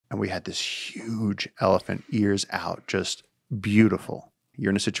and we had this huge elephant, ears out, just beautiful. You're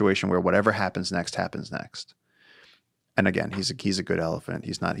in a situation where whatever happens next happens next. And again, he's a good elephant.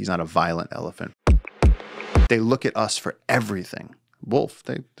 He's not a violent elephant. They look at us for everything. Wolf,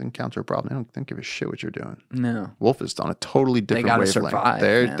 they encounter a problem. They don't give a shit what you're doing. No. Wolf is on a totally different wavelength.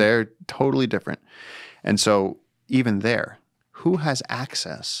 Survive, they're totally different. And so even there, who has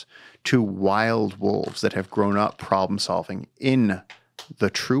access to wild wolves that have grown up problem solving in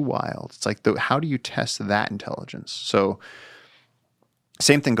the true wild? It's like, how do you test that intelligence? So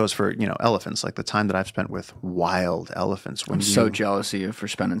same thing goes for, elephants. Like the time that I've spent with wild elephants. I'm so jealous of you for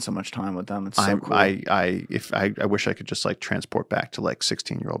spending so much time with them. It's so cool. I wish I could just like transport back to like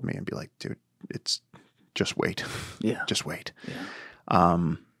 16-year-old me and be like, dude, it's just wait. Yeah. Just wait. Yeah.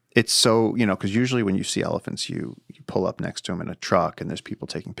 It's so, because usually when you see elephants, you pull up next to them in a truck and there's people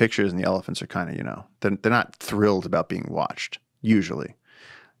taking pictures and the elephants are kind of, they're not thrilled about being watched, usually.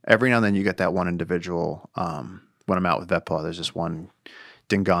 Every now and then you get that one individual. When I'm out with Vetpaw, there's this one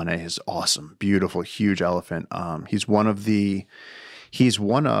Dingane, is awesome, beautiful, huge elephant. He's one of,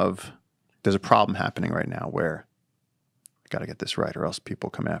 there's a problem happening right now where, I got to get this right or else people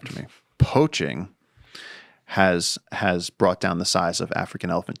come after me. Poaching has brought down the size of African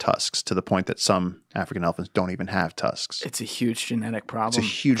elephant tusks to the point that some African elephants don't even have tusks. It's a huge genetic problem. It's a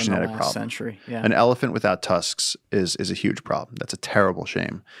huge genetic problem. Century. Yeah. An elephant without tusks is a huge problem. That's a terrible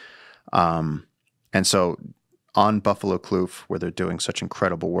shame. And so on Buffalo Kloof, where they're doing such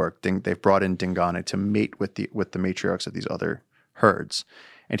incredible work, they've brought in Dingane to mate with the matriarchs of these other herds,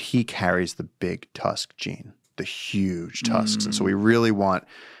 and he carries the big tusk gene, the huge tusks, and so we really want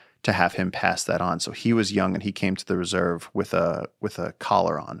to have him pass that on. So he was young and he came to the reserve with a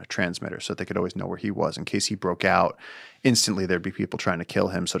collar on, a transmitter, so they could always know where he was in case he broke out. Instantly, there'd be people trying to kill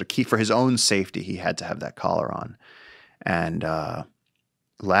him. So for his own safety, he had to have that collar on. And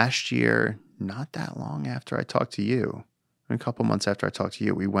last year, not that long after I talked to you, a couple months after I talked to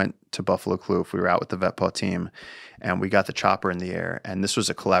you, we went to Buffalo Kloof. We were out with the Vetpaw team, and we got the chopper in the air. And this was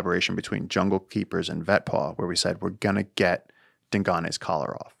a collaboration between Jungle Keepers and Vetpaw, where we said, we're going to get Dingane's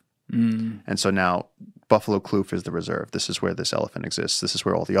collar off. And so now Buffalo Kloof is the reserve. This is where this elephant exists. This is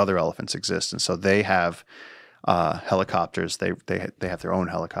where all the other elephants exist. And so they have helicopters. They have their own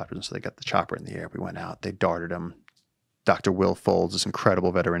helicopters. And so they got the chopper in the air. We went out. They darted him. Dr. Will Folds, this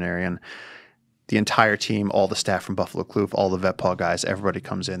incredible veterinarian. The entire team, all the staff from Buffalo Kloof, all the Vetpaw guys, everybody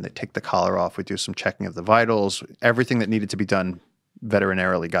comes in. They take the collar off. We do some checking of the vitals. Everything that needed to be done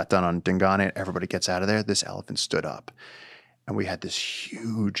veterinarily got done on Dingane. Everybody gets out of there. This elephant stood up. And we had this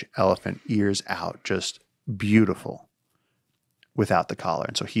huge elephant, ears out, just beautiful, without the collar.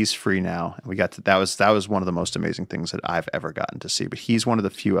 And so he's free now. And we got to, that was one of the most amazing things that I've ever gotten to see. But he's one of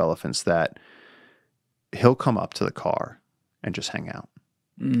the few elephants that he'll come up to the car and just hang out.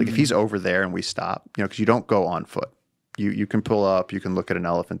 Like if he's over there and we stop, because you don't go on foot. You can pull up, you can look at an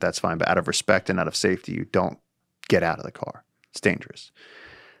elephant, that's fine. But out of respect and out of safety, you don't get out of the car. It's dangerous.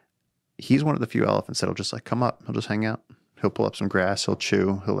 He's one of the few elephants that'll just like come up. He'll just hang out. He'll pull up some grass. He'll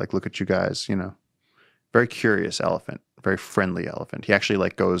chew. He'll like look at you guys, Very curious elephant, very friendly elephant. He actually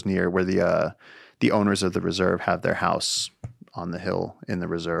like goes near where the owners of the reserve have their house on the hill in the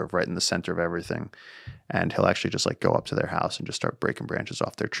reserve, right in the center of everything. And he'll actually just like go up to their house and just start breaking branches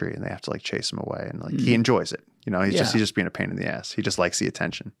off their tree, and they have to like chase him away. And like he enjoys it. He's just being a pain in the ass. He just likes the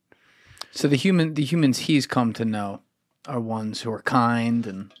attention. So the humans he's come to know are ones who are kind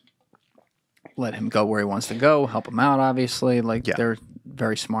and let him go where he wants to go, help him out, obviously. They're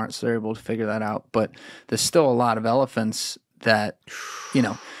very smart, so they're able to figure that out. But there's still a lot of elephants that,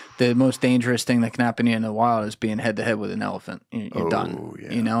 the most dangerous thing that can happen to you in the wild is being head-to-head with an elephant. You're done.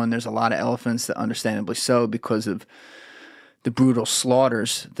 Yeah. And there's a lot of elephants that, understandably so, because of the brutal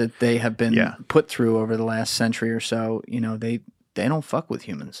slaughters that they have been put through over the last century or so, they don't fuck with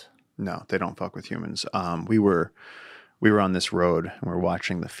humans. No, they don't fuck with humans. We were on this road and we're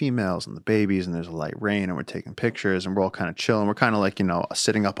watching the females and the babies, and there's a light rain, and we're taking pictures, and we're all kind of chilling. We're kind of like,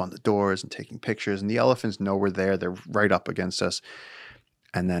 sitting up on the doors and taking pictures, and the elephants know we're there. They're right up against us.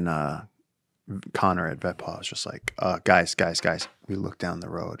 And then Connor at Vetpaw was just like, guys. We look down the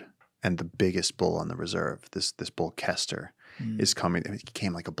road, and the biggest bull on the reserve, this bull Kester, is coming. It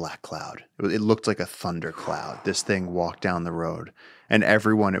came like a black cloud. It looked like a thunder cloud. This thing walked down the road, and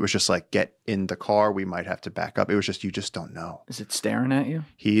everyone, it was just like, get in the car. We might have to back up. It was just, you just don't know. Is it staring at you?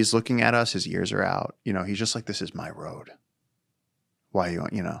 He's looking at us. His ears are out. He's just like, this is my road. Why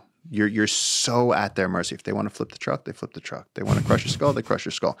you're so at their mercy. If they want to flip the truck, they flip the truck. They want to crush your skull, they crush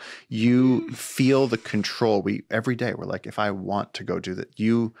your skull. You feel the control. Every day we're like, if I want to go do that,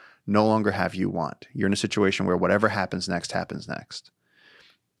 you no longer have you want. You're in a situation where whatever happens next happens next.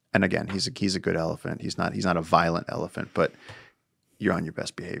 And again, he's a good elephant. He's not a violent elephant, but you're on your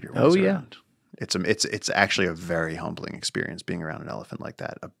best behavior when Oh he's yeah. around. It's actually a very humbling experience being around an elephant like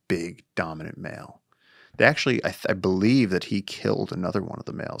that, a big dominant male. They actually, I believe that he killed another one of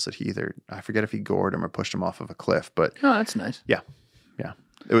the males. That I forget if he gored him or pushed him off of a cliff, but Oh, that's nice. yeah.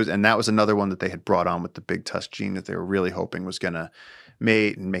 And that was another one that they had brought on with the big tusk gene that they were really hoping was going to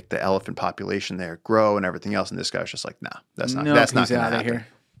mate and make the elephant population there grow and everything else. And this guy was just like, nah, that's not going to happen. Here.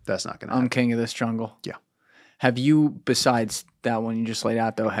 That's not going to happen. I'm king of this jungle. Yeah. Have you, besides that one you just laid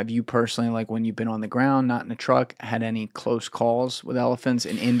out, though, have you personally, like when you've been on the ground, not in a truck, had any close calls with elephants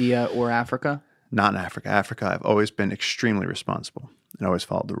in India or Africa? Not in Africa. Africa, I've always been extremely responsible and always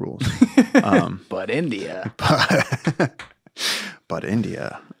followed the rules. But India. But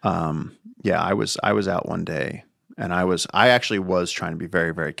India, yeah, I was out one day, and I actually was trying to be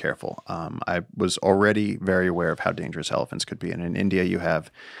very, very careful. I was already very aware of how dangerous elephants could be, and in India, you have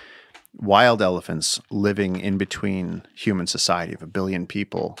wild elephants living in between human society of 1 billion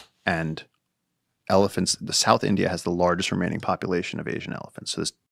people, and elephants. The South India has the largest remaining population of Asian elephants. So this